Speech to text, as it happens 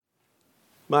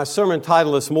My sermon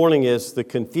title this morning is The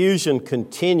Confusion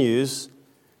Continues.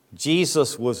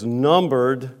 Jesus was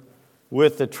numbered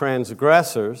with the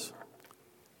transgressors.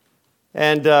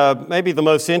 And maybe the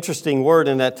most interesting word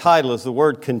in that title is the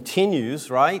word continues,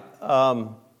 right?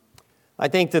 I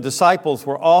think the disciples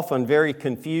were often very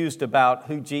confused about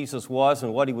who Jesus was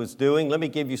and what he was doing. Let me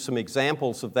give you some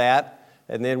examples of that,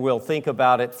 and then we'll think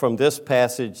about it from this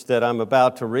passage that I'm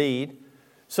about to read.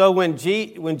 So when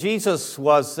Jesus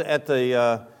was at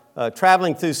the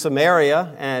traveling through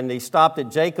Samaria, and he stopped at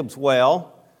Jacob's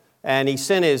well, and he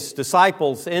sent his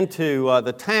disciples into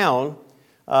the town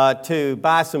to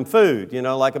buy some food,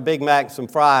 like a Big Mac, some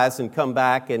fries, and come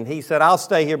back. And he said, "I'll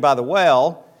stay here by the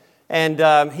well."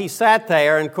 And he sat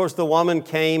there, and of course the woman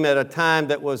came at a time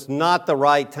that was not the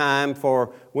right time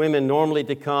for women normally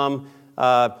to come.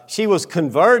 She was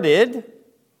converted.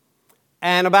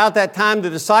 And about that time,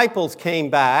 the disciples came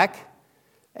back,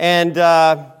 and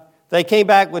they came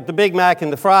back with the Big Mac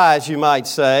and the fries, you might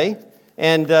say.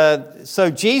 And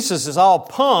so Jesus is all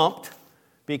pumped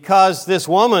because this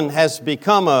woman has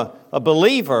become a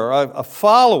believer, a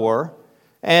follower.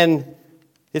 And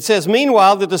it says,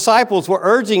 "Meanwhile, the disciples were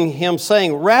urging him,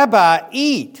 saying, 'Rabbi,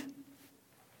 eat.'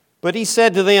 But he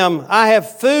said to them, 'I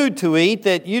have food to eat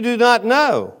that you do not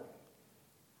know.'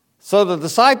 So the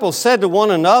disciples said to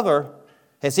one another,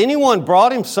 'Has anyone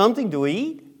brought him something to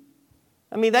eat?'"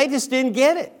 I mean, they just didn't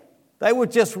get it. They were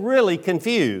just really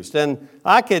confused. And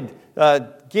I could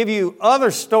give you other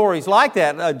stories like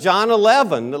that. John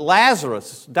 11,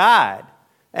 Lazarus died.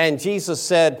 And Jesus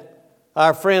said,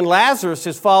 "Our friend Lazarus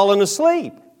has fallen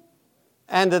asleep."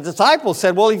 And the disciples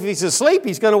said, "Well, if he's asleep,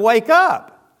 he's going to wake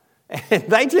up." And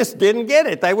they just didn't get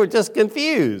it. They were just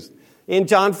confused. In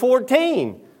John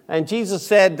 14, and Jesus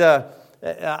said,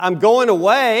 "I'm going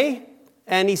away."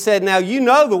 And he said, "Now you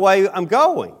know the way I'm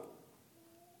going."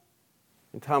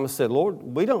 And Thomas said, "Lord,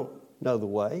 we don't know the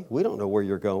way. We don't know where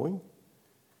you're going."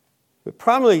 But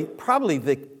probably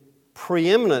the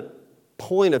preeminent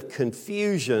point of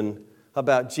confusion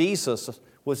about Jesus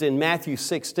was in Matthew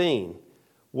 16,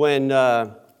 when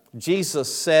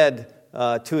Jesus said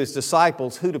to his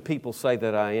disciples, "Who do people say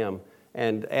that I am?"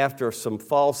 And after some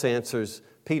false answers,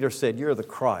 Peter said, "You're the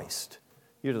Christ.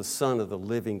 You're the Son of the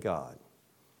living God."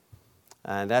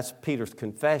 And that's Peter's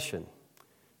confession.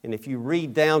 And if you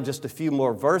read down just a few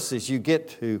more verses, you get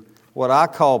to what I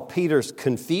call Peter's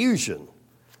confusion.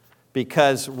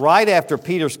 Because right after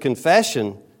Peter's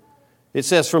confession, it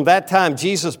says, "From that time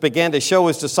Jesus began to show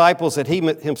his disciples that he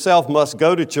himself must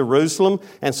go to Jerusalem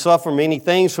and suffer many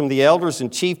things from the elders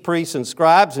and chief priests and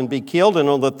scribes and be killed and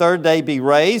on the third day be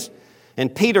raised.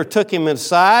 And Peter took him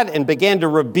aside and began to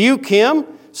rebuke him,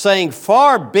 saying,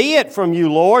 'Far be it from you,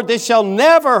 Lord, this shall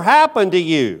never happen to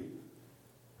you.'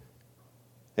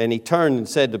 And he turned and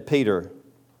said to Peter,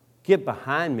 'Get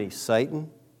behind me, Satan.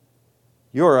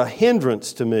 You're a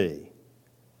hindrance to me,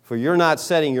 for you're not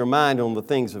setting your mind on the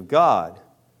things of God,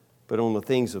 but on the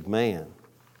things of man.'"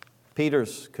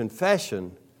 Peter's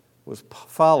confession was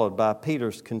followed by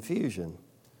Peter's confusion.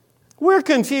 We're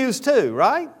confused too,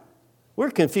 right? We're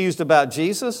confused about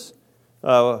Jesus.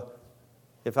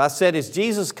 If I said, "Is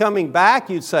Jesus coming back?"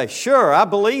 you'd say, "Sure, I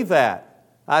believe that."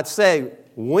 I'd say,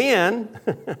 "When?"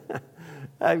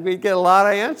 We'd get a lot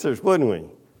of answers, wouldn't we?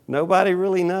 Nobody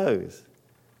really knows.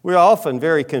 We're often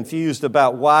very confused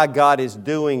about why God is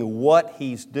doing what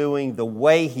He's doing, the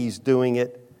way He's doing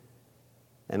it,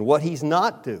 and what He's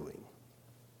not doing,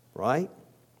 right?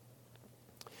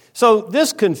 So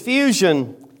this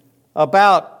confusion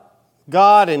about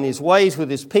God and His ways with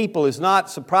His people is not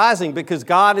surprising, because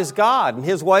God is God, and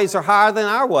His ways are higher than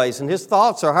our ways, and His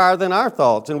thoughts are higher than our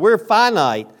thoughts, and we're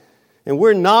finite, and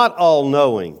we're not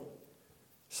all-knowing.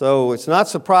 So it's not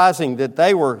surprising that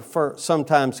they were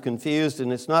sometimes confused,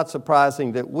 and it's not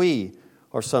surprising that we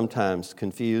are sometimes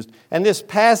confused. And this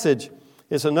passage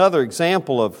is another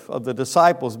example of the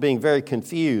disciples being very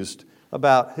confused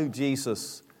about who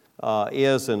Jesus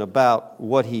is and about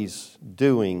what He's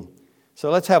doing. So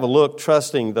let's have a look,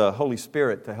 trusting the Holy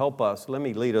Spirit to help us. Let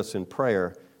me lead us in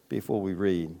prayer before we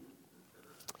read.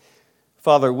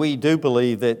 Father, we do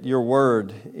believe that your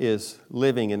word is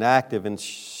living and active and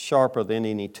sharper than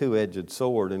any two-edged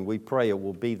sword, and we pray it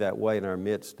will be that way in our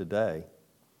midst today,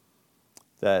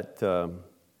 that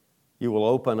you will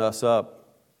open us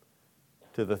up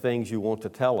to the things you want to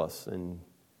tell us, and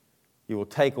you will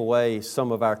take away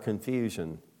some of our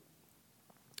confusion.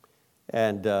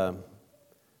 And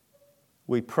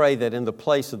we pray that in the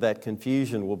place of that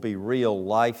confusion will be real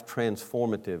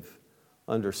life-transformative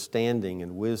understanding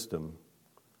and wisdom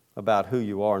about who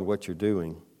you are and what you're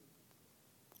doing.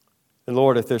 And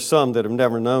Lord, if there's some that have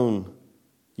never known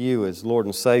you as Lord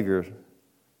and Savior,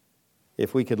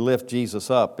 if we could lift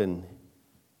Jesus up and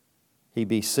He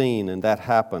be seen and that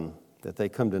happen, that they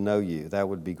come to know You, that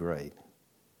would be great.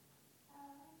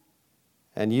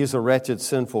 And use a wretched,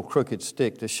 sinful, crooked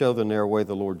stick to show the narrow way of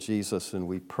the Lord Jesus, and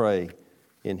we pray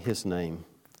in His name.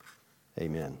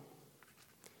 Amen.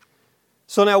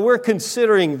 So now we're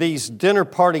considering these dinner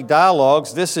party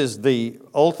dialogues. This is the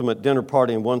ultimate dinner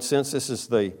party in one sense. This is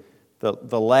the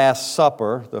Last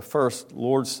Supper, the first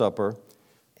Lord's Supper.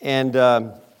 And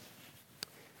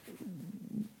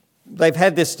they've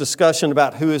had this discussion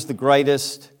about who is the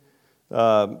greatest.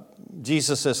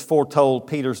 Jesus has foretold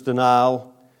Peter's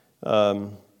denial.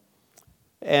 And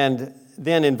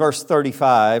then in verse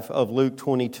 35 of Luke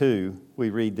 22, we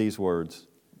read these words.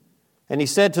 And He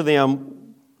said to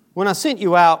them, "When I sent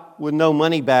you out with no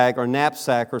money bag or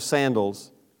knapsack or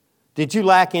sandals, did you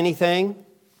lack anything?"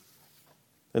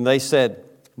 And they said,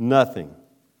 "Nothing."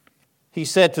 He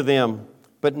said to them,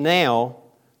 "But now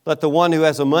let the one who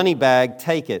has a money bag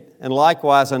take it, and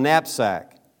likewise a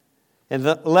knapsack. And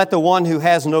let the one who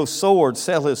has no sword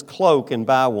sell his cloak and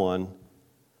buy one.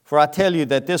 For I tell you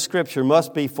that this scripture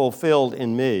must be fulfilled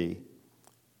in me."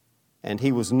 And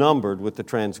He was numbered with the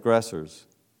transgressors.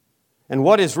 And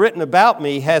what is written about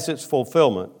me has its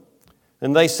fulfillment.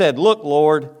 And they said, "Look,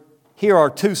 Lord, here are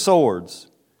 2 swords."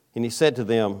 And He said to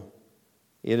them,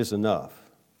 "It is enough.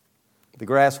 The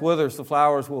grass withers, the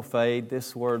flowers will fade.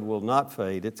 This word will not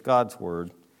fade. It's God's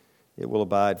word. It will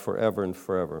abide forever and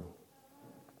forever."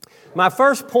 My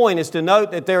first point is to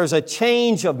note that there is a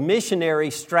change of missionary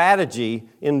strategy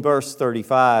in verse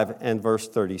 35 and verse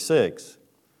 36.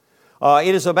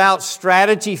 It is about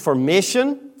strategy for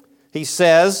mission. He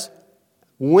says,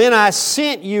 "When I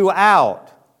sent you out,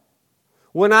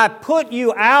 when I put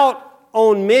you out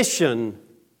on mission,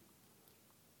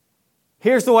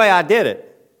 here's the way I did it."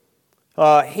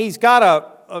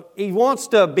 He wants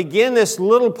to begin this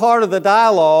little part of the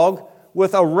dialogue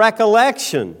with a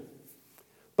recollection.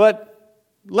 But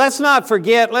let's not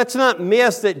forget, let's not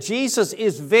miss that Jesus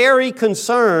is very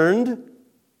concerned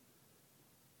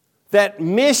that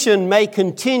mission may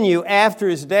continue after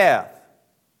His death.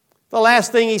 The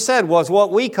last thing He said was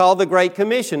what we call the Great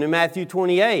Commission in Matthew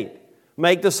 28.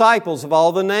 "Make disciples of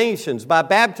all the nations by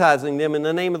baptizing them in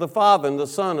the name of the Father and the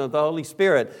Son and the Holy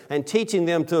Spirit, and teaching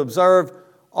them to observe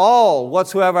all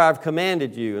whatsoever I've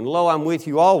commanded you. And lo, I'm with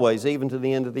you always, even to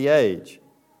the end of the age."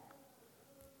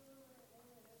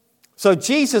 So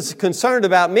Jesus is concerned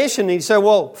about mission. And He said,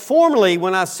 well, formerly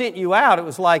when I sent you out, it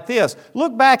was like this.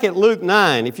 Look back at Luke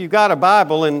 9. If you've got a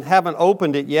Bible and haven't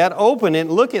opened it yet, open it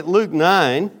and look at Luke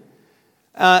 9.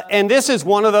 And this is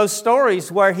one of those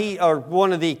stories where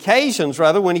one of the occasions,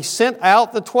 when He sent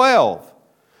out the 12.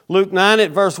 Luke 9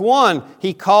 at verse 1,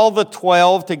 He called the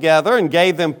 12 together and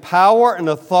gave them power and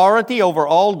authority over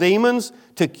all demons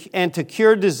and to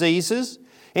cure diseases.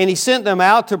 And He sent them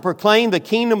out to proclaim the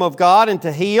kingdom of God and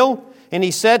to heal. And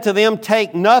He said to them,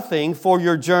 "Take nothing for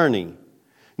your journey,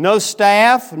 no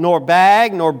staff, nor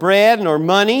bag, nor bread, nor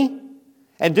money,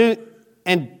 and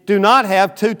do not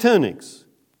have 2 tunics.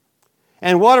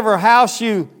 And whatever house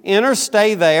you enter,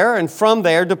 stay there, and from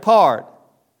there depart.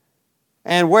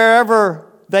 And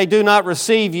wherever they do not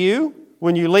receive you,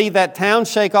 when you leave that town,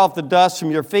 shake off the dust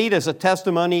from your feet as a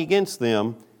testimony against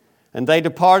them." And they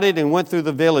departed and went through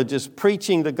the villages,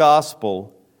 preaching the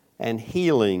gospel and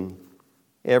healing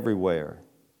everywhere.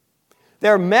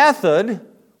 Their method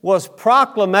was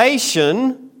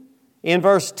proclamation in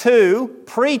verse 2,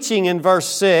 preaching in verse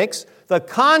 6. The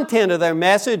content of their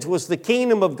message was the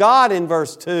kingdom of God in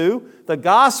verse 2, the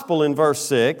gospel in verse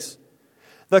 6.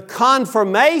 The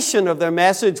confirmation of their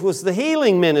message was the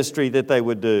healing ministry that they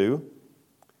would do.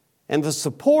 And the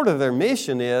support of their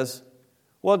mission is,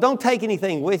 well, don't take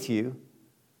anything with you.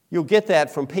 You'll get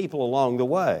that from people along the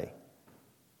way.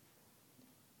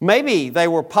 Maybe they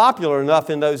were popular enough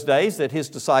in those days that His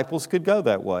disciples could go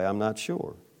that way. I'm not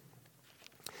sure.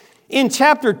 In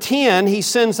chapter 10, He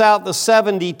sends out the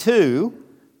 72,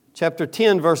 chapter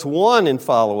 10, verse 1 and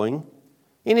following,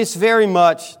 and it's very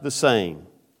much the same.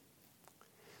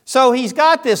 So He's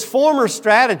got this former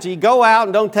strategy, go out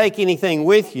and don't take anything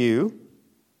with you.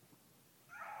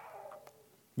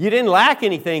 You didn't lack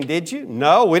anything, did you?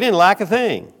 No, we didn't lack a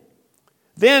thing.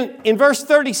 Then in verse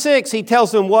 36, He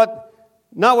tells them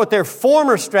not what their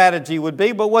former strategy would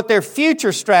be, but what their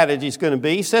future strategy is going to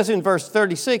be. He says in verse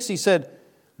 36, He said,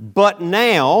 "But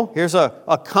now," here's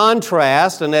a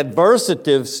contrast, an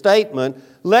adversative statement,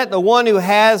 "let the one who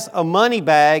has a money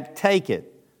bag take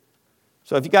it."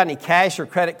 So if you've got any cash or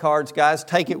credit cards, guys,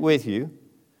 take it with you.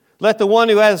 "Let the one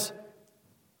who has,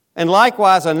 and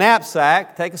likewise a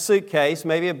knapsack," take a suitcase,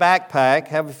 maybe a backpack,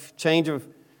 have a change of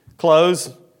clothes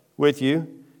with you.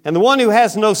 And the one who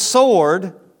has no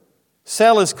sword,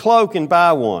 sell his cloak and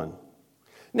buy one.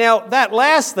 Now, that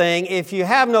last thing, if you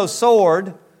have no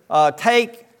sword,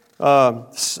 take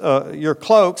your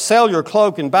cloak, sell your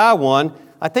cloak and buy one.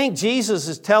 I think Jesus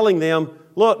is telling them,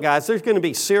 look, guys, there's going to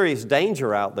be serious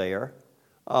danger out there.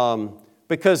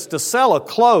 Because to sell a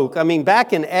cloak, I mean,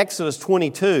 back in Exodus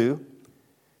 22,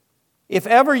 if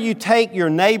ever you take your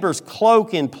neighbor's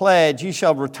cloak in pledge, you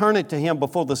shall return it to him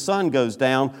before the sun goes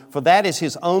down, for that is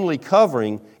his only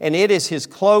covering, and it is his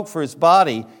cloak for his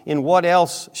body. In what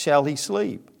else shall he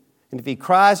sleep? And if he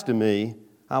cries to me,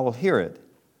 I will hear it,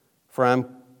 for I'm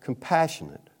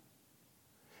compassionate.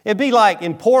 It'd be like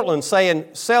in Portland saying,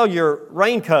 sell your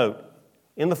raincoat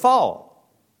in the fall.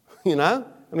 You know?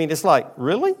 I mean, it's like,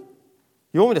 really?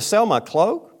 You want me to sell my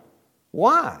cloak?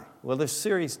 Why? Well, there's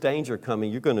serious danger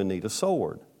coming. You're going to need a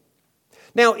sword.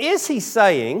 Now, is he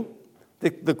saying,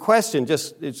 the question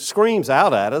just it screams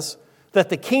out at us, that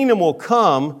the kingdom will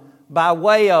come by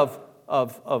way of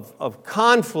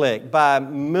conflict, by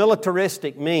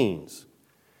militaristic means?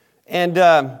 And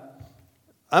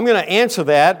I'm going to answer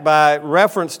that by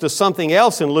reference to something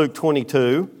else in Luke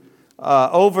 22.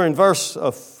 Over in verse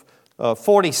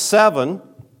 47,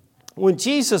 when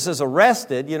Jesus is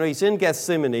arrested, he's in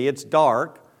Gethsemane, it's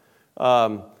dark.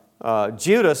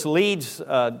 Judas leads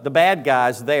the bad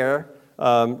guys there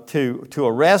to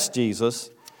arrest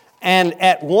Jesus. And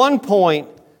at one point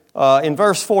in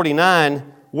verse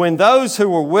 49, when those who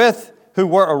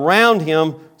were around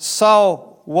him saw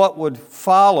what would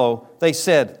follow, they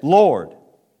said, Lord,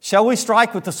 shall we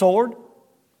strike with the sword?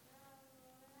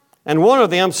 And one of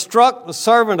them struck the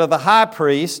servant of the high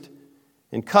priest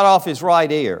and cut off his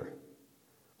right ear.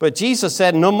 But Jesus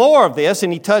said, no more of this,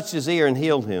 and he touched his ear and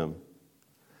healed him.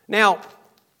 Now,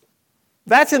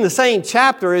 that's in the same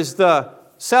chapter as the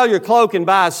sell your cloak and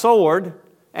buy a sword.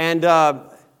 And,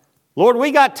 Lord,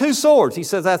 we got 2 swords. He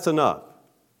says that's enough.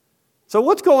 So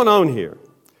what's going on here?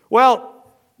 Well,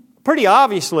 pretty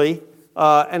obviously,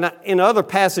 and in other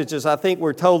passages, I think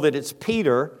we're told that it's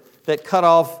Peter that cut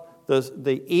off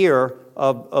the ear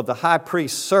of the high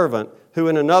priest's servant, who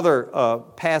in another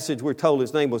passage we're told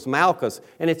his name was Malchus.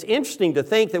 And it's interesting to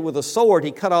think that with a sword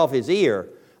he cut off his ear.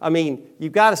 I mean,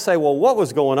 you've got to say, well, what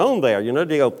was going on there?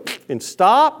 Did he go and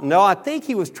stop? No, I think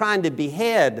he was trying to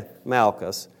behead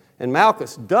Malchus. And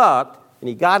Malchus ducked, and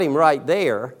he got him right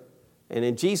there. And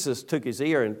then Jesus took his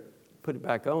ear and put it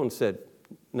back on and said,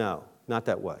 no, not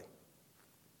that way.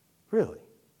 Really?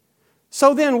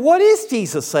 So then what is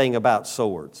Jesus saying about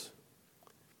swords?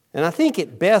 And I think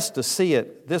it best to see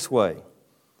it this way.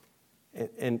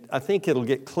 And I think it'll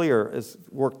get clear as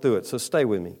we work through it, so stay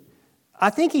with me. I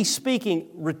think he's speaking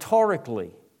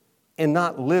rhetorically and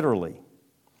not literally.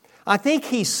 I think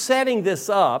he's setting this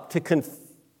up to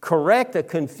correct a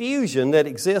confusion that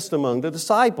exists among the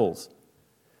disciples.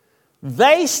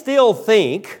 They still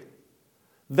think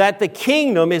that the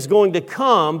kingdom is going to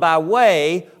come by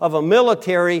way of a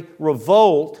military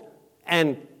revolt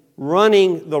and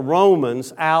running the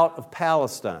Romans out of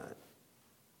Palestine.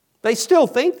 They still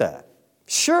think that.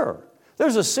 Sure.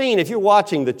 There's a scene, if you're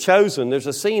watching The Chosen, there's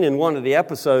a scene in one of the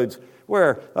episodes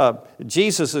where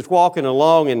Jesus is walking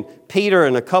along and Peter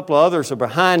and a couple of others are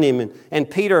behind him,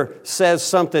 and Peter says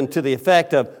something to the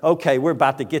effect of, okay, we're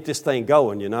about to get this thing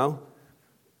going,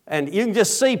 And you can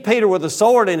just see Peter with a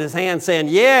sword in his hand saying,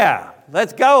 yeah,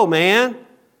 let's go, man.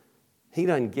 He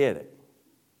doesn't get it.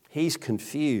 He's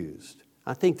confused.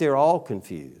 I think they're all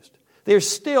confused. They're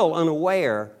still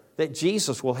unaware that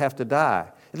Jesus will have to die.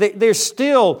 They're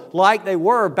still like they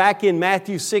were back in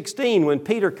Matthew 16 when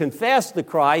Peter confessed the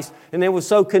Christ and they were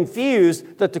so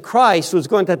confused that the Christ was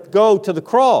going to go to the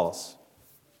cross.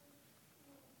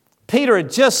 Peter had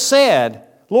just said,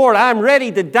 Lord, I'm ready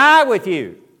to die with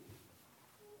you.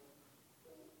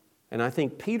 And I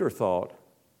think Peter thought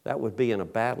that would be in a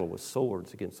battle with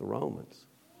swords against the Romans.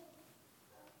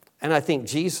 And I think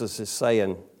Jesus is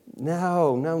saying,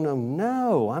 no,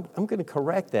 I'm going to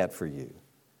correct that for you.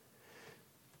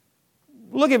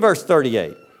 Look at verse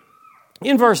 38.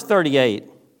 In verse 38,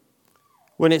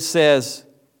 when it says,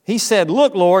 he said,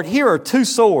 look, Lord, here are 2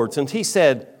 swords. And he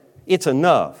said, it's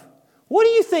enough. What do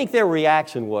you think their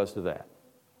reaction was to that?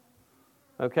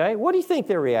 Okay, what do you think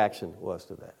their reaction was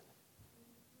to that?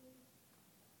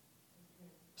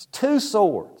 It's 2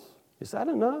 swords. Is that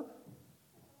enough?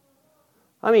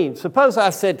 I mean, suppose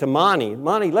I said to Monty,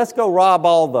 let's go rob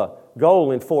all the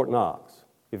gold in Fort Knox.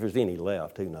 If there's any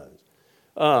left, who knows?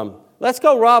 Let's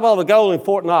go rob all the gold in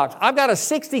Fort Knox. I've got a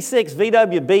 66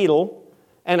 VW Beetle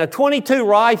and a 22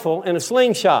 rifle and a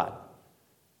slingshot.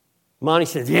 Monty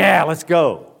says, yeah, let's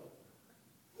go.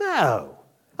 No.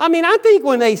 I mean, I think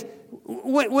when they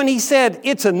when he said,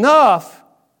 it's enough,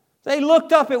 they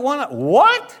looked up at one another.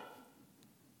 What?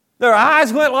 Their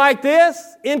eyes went like this?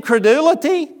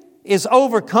 Incredulity is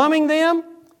overcoming them?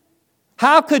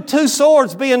 How could 2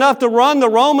 swords be enough to run the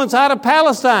Romans out of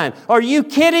Palestine? Are you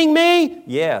kidding me?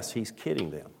 Yes, he's kidding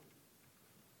them.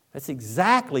 That's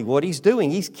exactly what he's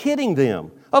doing. He's kidding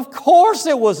them. Of course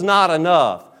it was not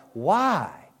enough.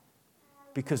 Why?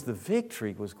 Because the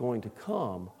victory was going to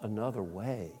come another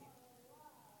way.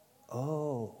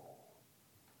 Oh,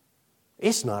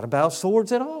 it's not about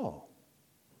swords at all.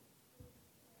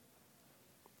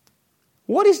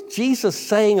 What is Jesus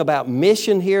saying about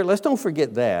mission here? Let's don't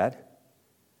forget that.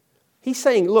 He's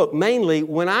saying, look, mainly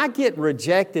when I get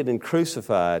rejected and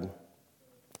crucified,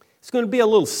 it's going to be a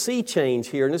little sea change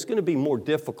here, and it's going to be more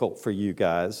difficult for you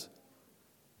guys.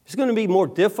 It's going to be more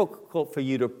difficult for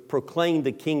you to proclaim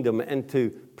the kingdom and to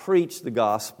preach the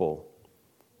gospel.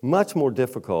 Much more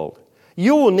difficult.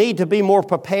 You will need to be more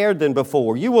prepared than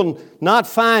before. You will not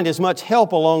find as much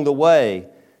help along the way.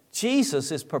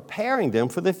 Jesus is preparing them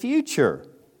for the future.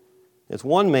 As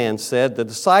one man said, the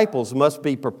disciples must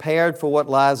be prepared for what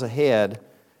lies ahead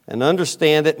and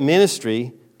understand that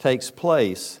ministry takes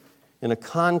place in a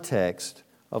context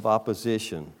of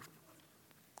opposition.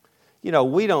 You know,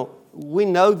 we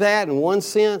know that in one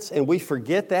sense and we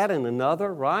forget that in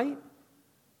another, right?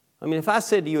 I mean, if I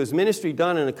said to you, is ministry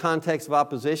done in a context of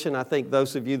opposition? I think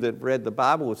those of you that read the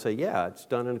Bible would say, yeah, it's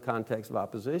done in a context of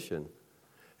opposition.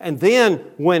 And then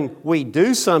when we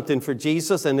do something for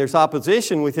Jesus and there's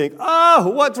opposition, we think, oh,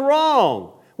 what's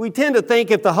wrong? We tend to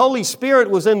think if the Holy Spirit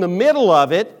was in the middle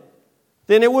of it,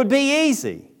 then it would be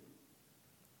easy.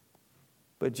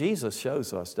 But Jesus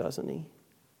shows us, doesn't he,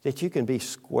 that you can be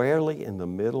squarely in the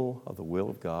middle of the will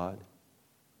of God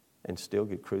and still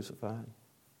get crucified?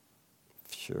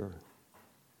 Sure.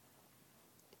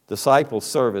 Disciples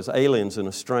serve as aliens in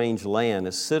a strange land,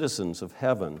 as citizens of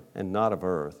heaven and not of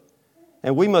earth.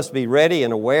 And we must be ready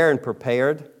and aware and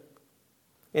prepared.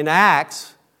 In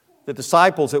Acts, the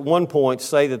disciples at one point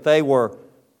say that they were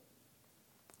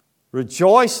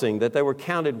rejoicing that they were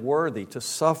counted worthy to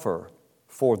suffer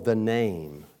for the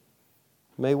name.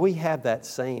 May we have that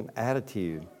same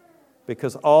attitude,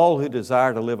 because all who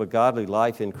desire to live a godly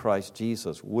life in Christ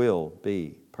Jesus will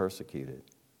be persecuted.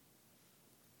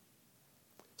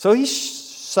 So he's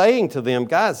saying to them,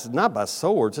 guys, not by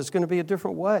swords, it's going to be a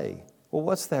different way. Well,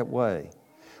 what's that way?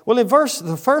 Well, in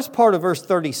the first part of verse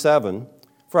 37,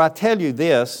 for I tell you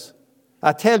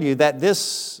that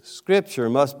this scripture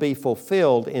must be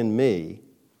fulfilled in me.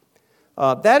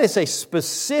 That is a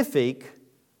specific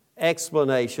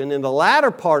explanation. In the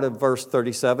latter part of verse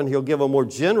 37, he'll give a more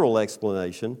general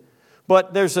explanation.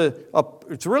 But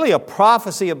it's really a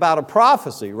prophecy about a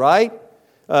prophecy, right?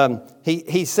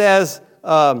 He says,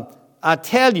 I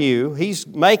tell you, he's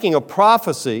making a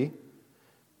prophecy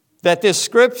that this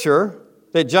scripture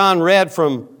that John read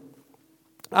from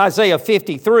Isaiah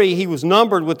 53, he was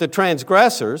numbered with the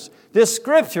transgressors. This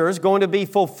scripture is going to be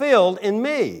fulfilled in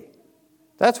me.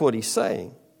 That's what he's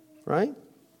saying, right?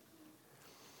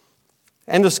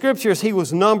 And the scriptures, he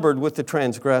was numbered with the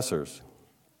transgressors.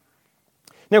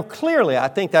 Now, clearly, I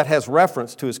think that has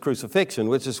reference to his crucifixion,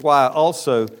 which is why I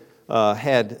also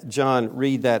had John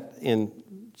read that in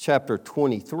chapter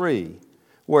 23,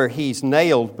 where he's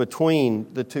nailed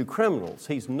between the two criminals.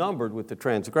 He's numbered with the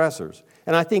transgressors.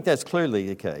 And I think that's clearly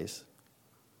the case.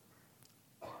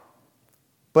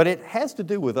 But it has to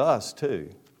do with us too.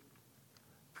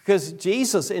 Because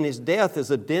Jesus in his death is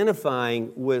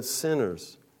identifying with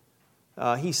sinners.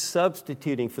 He's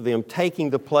substituting for them, taking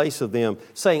the place of them,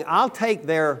 saying, I'll take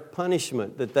their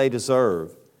punishment that they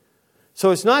deserve.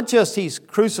 So it's not just he's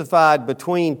crucified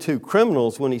between two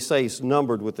criminals when he says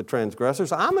numbered with the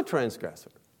transgressors. I'm a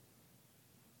transgressor.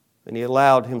 And he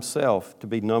allowed himself to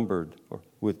be numbered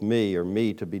with me, or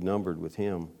me to be numbered with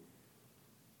him.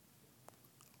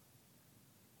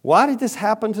 Why did this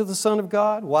happen to the Son of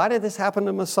God? Why did this happen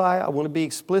to Messiah? I want to be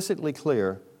explicitly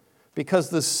clear. Because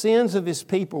the sins of his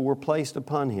people were placed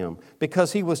upon him.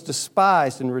 Because he was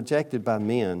despised and rejected by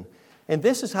men. And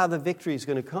this is how the victory is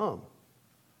going to come.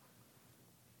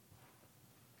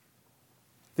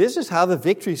 This is how the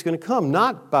victory is going to come,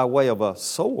 not by way of a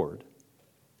sword.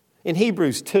 In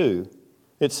Hebrews 2,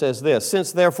 it says this,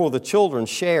 since therefore the children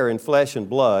share in flesh and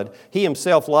blood, he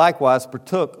himself likewise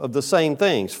partook of the same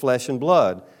things, flesh and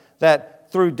blood,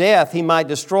 that through death he might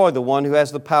destroy the one who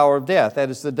has the power of death, that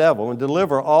is the devil, and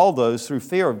deliver all those through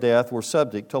fear of death were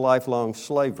subject to lifelong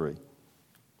slavery.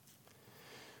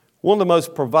 One of the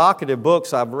most provocative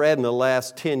books I've read in the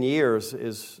last 10 years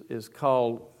is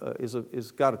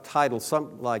got a title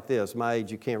something like this. My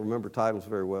age, you can't remember titles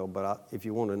very well, but if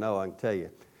you want to know, I can tell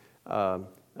you. God,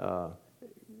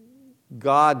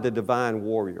 the divine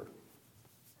warrior.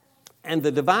 And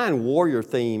the divine warrior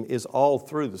theme is all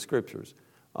through the Scriptures.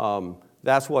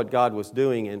 That's what God was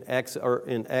doing in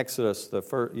Exodus, the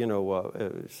first,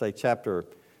 say chapter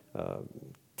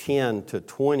 10 to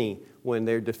 20, when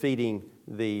they're defeating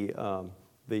the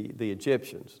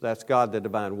Egyptians. That's God, the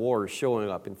divine warrior, showing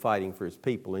up and fighting for His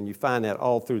people. And you find that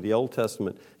all through the Old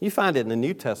Testament. You find it in the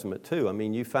New Testament too. I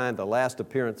mean, you find the last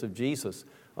appearance of Jesus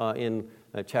in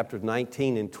chapters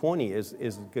 19 and 20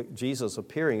 is Jesus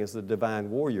appearing as the divine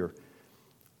warrior.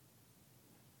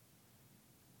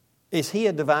 Is He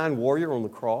a divine warrior on the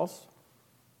cross?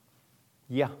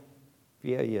 Yeah.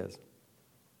 Yeah, He is.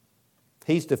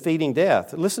 He's defeating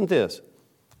death. Listen to this.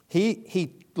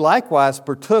 He likewise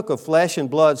partook of flesh and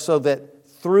blood so that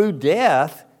through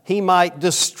death He might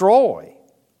destroy.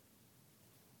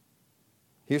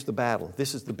 Here's the battle.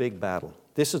 This is the big battle.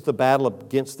 This is the battle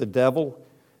against the devil.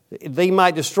 They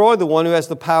might destroy the one who has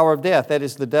the power of death, that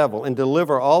is the devil, and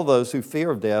deliver all those who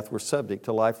fear of death were subject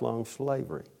to lifelong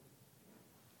slavery.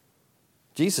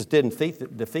 Jesus didn't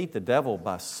defeat the devil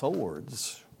by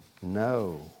swords,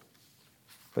 no,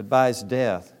 but by His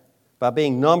death, by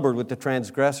being numbered with the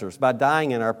transgressors, by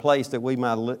dying in our place that we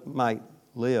might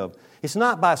live. It's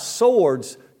not by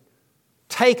swords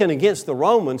taken against the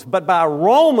Romans, but by a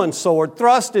Roman sword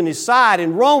thrust in His side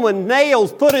and Roman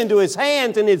nails put into His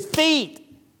hands and His feet.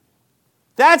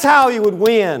 That's how He would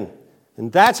win,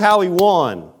 and that's how He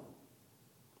won.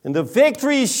 And the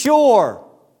victory is sure,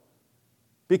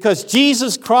 because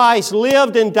Jesus Christ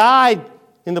lived and died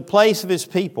in the place of His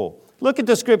people. Look at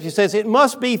the Scripture. It says, it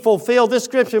must be fulfilled. This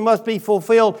Scripture must be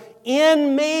fulfilled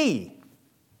in me.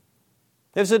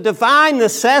 There's a divine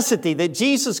necessity that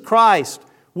Jesus Christ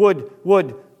would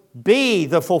be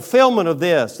the fulfillment of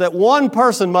this, that one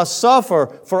person must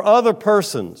suffer for other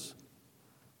persons.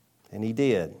 And He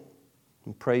did.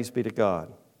 And praise be to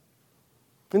God.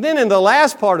 And then in the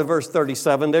last part of verse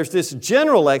 37, there's this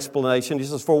general explanation. He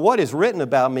says, for what is written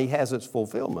about me has its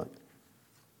fulfillment.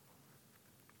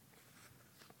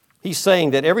 He's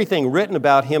saying that everything written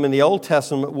about Him in the Old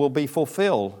Testament will be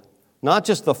fulfilled. Not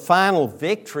just the final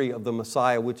victory of the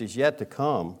Messiah, which is yet to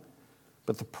come,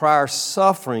 but the prior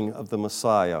suffering of the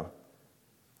Messiah,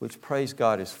 which, praise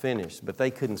God, is finished. But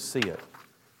they couldn't see it.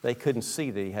 They couldn't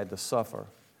see that He had to suffer.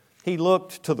 He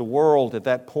looked to the world at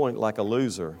that point like a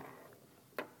loser.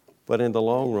 But in the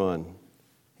long run,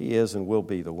 He is and will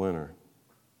be the winner.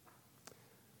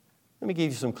 Let me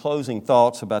give you some closing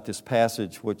thoughts about this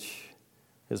passage, which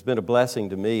has been a blessing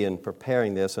to me in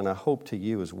preparing this, and I hope to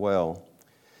you as well.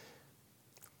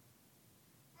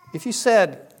 If you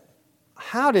said,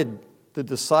 how did the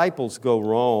disciples go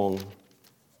wrong,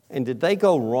 and did they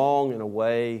go wrong in a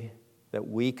way that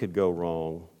we could go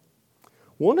wrong?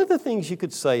 One of the things you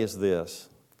could say is this,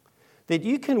 that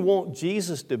you can want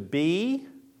Jesus to be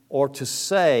or to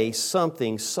say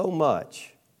something so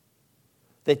much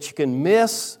that you can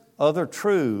miss other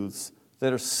truths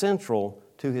that are central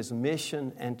to His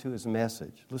mission and to His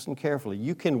message. Listen carefully.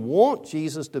 You can want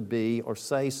Jesus to be or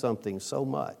say something so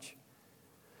much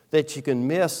that you can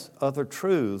miss other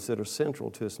truths that are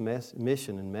central to His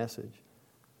mission and message.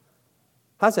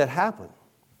 How does that happen?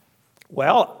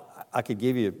 Well, I could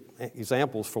give you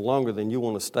examples for longer than you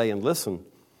want to stay and listen.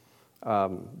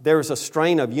 There's a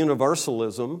strain of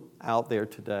universalism out there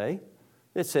today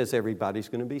that says everybody's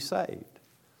going to be saved.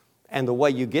 And the way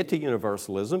you get to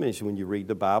universalism is when you read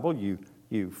the Bible, you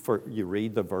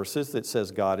read the verses that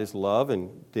says God is love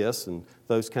and this and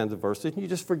those kinds of verses, and you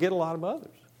just forget a lot of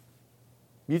others.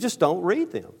 You just don't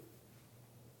read them.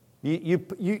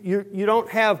 You don't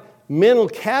have mental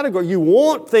category. You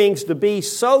want things to be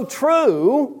so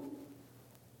true.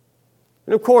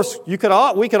 And of course, we could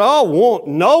all want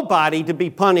nobody to be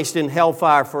punished in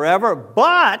hellfire forever,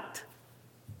 but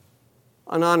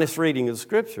an honest reading of the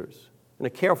Scriptures and a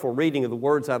careful reading of the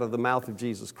words out of the mouth of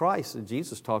Jesus Christ. And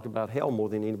Jesus talked about hell more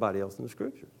than anybody else in the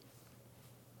Scriptures.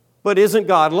 But isn't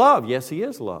God love? Yes, He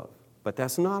is love. But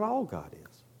that's not all God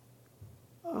is.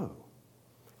 Oh.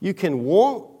 You can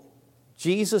want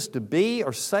Jesus to be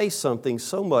or say something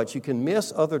so much you can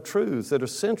miss other truths that are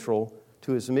central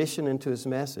to His mission and to His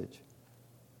message.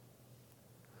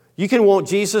 You can want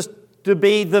Jesus to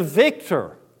be the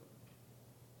victor.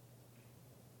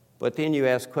 But then you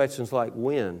ask questions like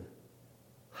when?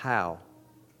 How?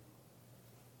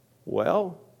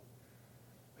 Well,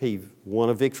 He won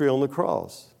a victory on the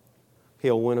cross.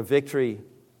 He'll win a victory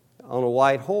on a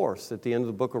white horse at the end of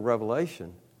the book of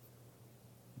Revelation.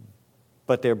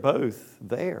 But they're both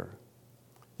there.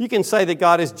 You can say that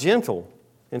God is gentle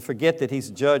and forget that He's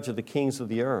judge of the kings of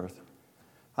the earth.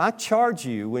 I charge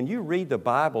you, when you read the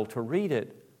Bible, to read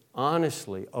it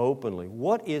honestly, openly,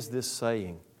 what is this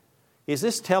saying? Is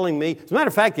this telling me? As a matter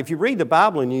of fact, if you read the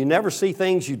Bible and you never see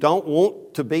things you don't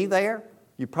want to be there,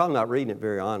 you're probably not reading it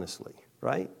very honestly,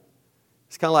 right?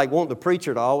 It's kind of like wanting the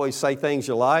preacher to always say things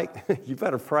you like. You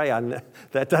better pray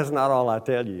that's not all I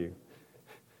tell you.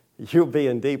 You'll be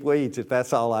in deep weeds if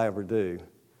that's all I ever do.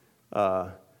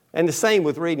 And the same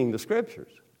with reading the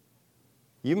Scriptures.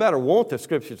 You better want the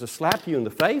Scriptures to slap you in the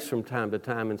face from time to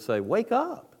time and say, wake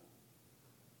up.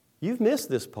 You've missed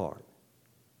this part.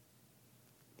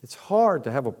 It's hard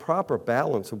to have a proper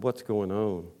balance of what's going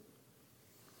on.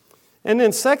 And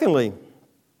then secondly,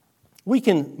 we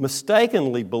can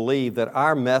mistakenly believe that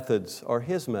our methods are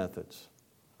His methods.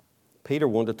 Peter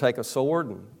wanted to take a sword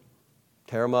and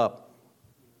tear him up.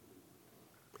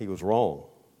 He was wrong.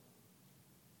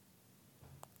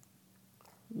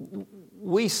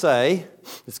 We say,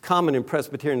 it's common in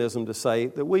Presbyterianism to say,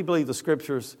 that we believe the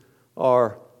Scriptures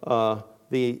are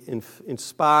the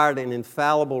inspired and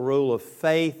infallible rule of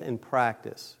faith and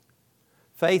practice.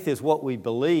 Faith is what we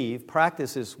believe.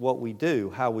 Practice is what we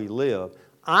do, how we live.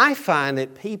 I find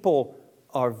that people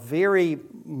find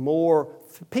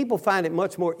it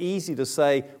much more easy to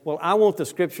say, well, I want the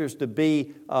Scriptures to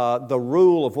be the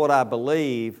rule of what I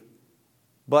believe,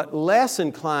 but less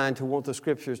inclined to want the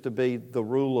Scriptures to be the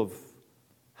rule of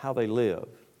how they live.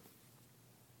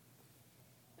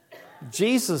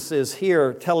 Jesus is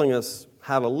here telling us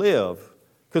how to live,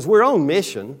 because we're on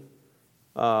mission.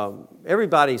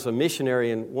 Everybody's a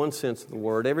missionary in one sense of the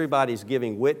word. Everybody's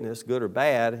giving witness, good or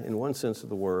bad, in one sense of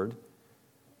the word.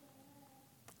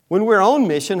 When we're on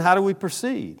mission, how do we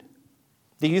proceed?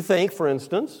 Do you think, for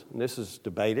instance, and this is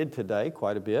debated today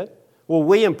quite a bit, will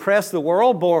we impress the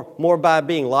world more by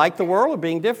being like the world or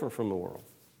being different from the world?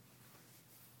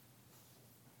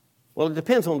 Well, it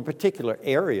depends on the particular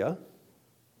area.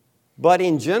 But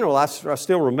in general, I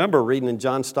still remember reading in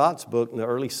John Stott's book in the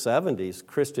early 70s,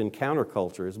 Christian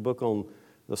Counterculture, his book on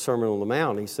the Sermon on the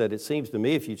Mount. He said, it seems to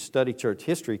me if you study church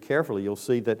history carefully, you'll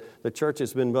see that the church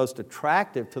has been most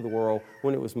attractive to the world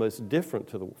when it was most different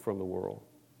from the world.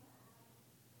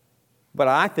 But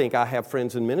I think I have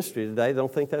friends in ministry today that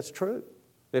don't think that's true.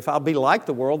 If I'll be like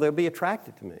the world, they'll be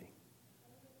attracted to me.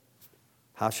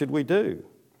 How should we do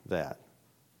that?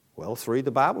 Well, let's read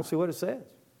the Bible and see what it says.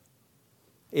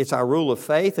 It's our rule of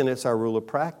faith and it's our rule of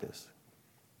practice.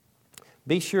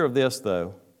 Be sure of this,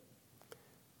 though.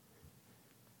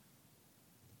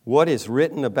 What is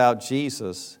written about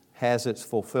Jesus has its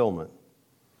fulfillment.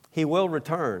 He will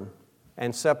return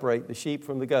and separate the sheep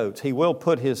from the goats. He will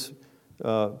put His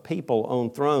people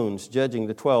on thrones, judging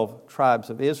the 12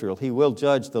 tribes of Israel. He will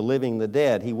judge the living and the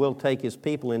dead. He will take His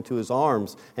people into His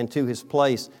arms and to His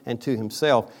place and to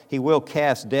Himself. He will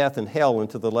cast death and hell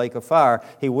into the lake of fire.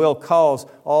 He will cause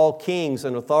all kings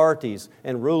and authorities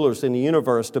and rulers in the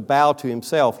universe to bow to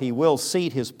Himself. He will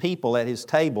seat His people at His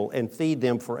table and feed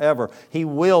them forever. He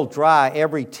will dry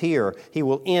every tear. He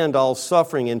will end all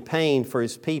suffering and pain for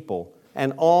His people.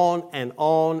 And on and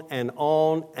on and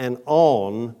on and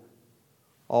on,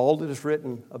 all that is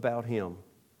written about Him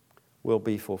will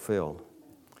be fulfilled.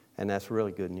 And that's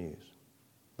really good news.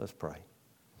 Let's pray.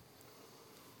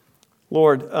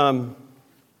 Lord,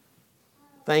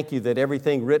 thank You that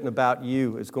everything written about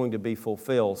You is going to be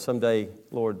fulfilled. Someday,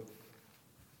 Lord,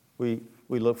 we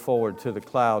look forward to the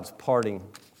clouds parting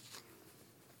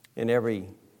and every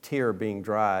tear being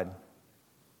dried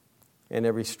and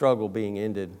every struggle being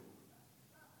ended,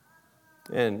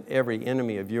 and every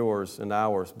enemy of Yours and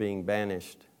ours being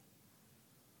banished.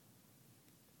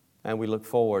 And we look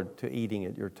forward to eating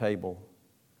at Your table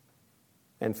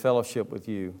and fellowship with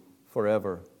You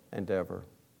forever and ever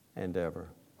and ever.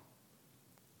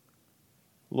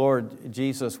 Lord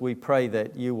Jesus, we pray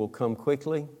that You will come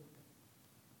quickly,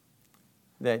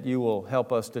 that You will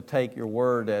help us to take Your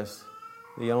word as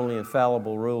the only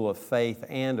infallible rule of faith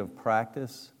and of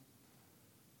practice,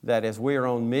 that as we are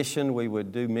on mission, we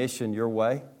would do mission Your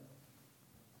way,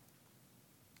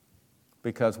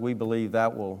 because we believe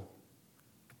that will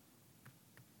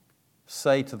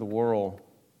say to the world,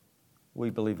 we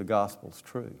believe the gospel is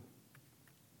true.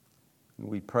 And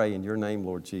we pray in Your name,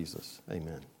 Lord Jesus.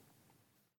 Amen.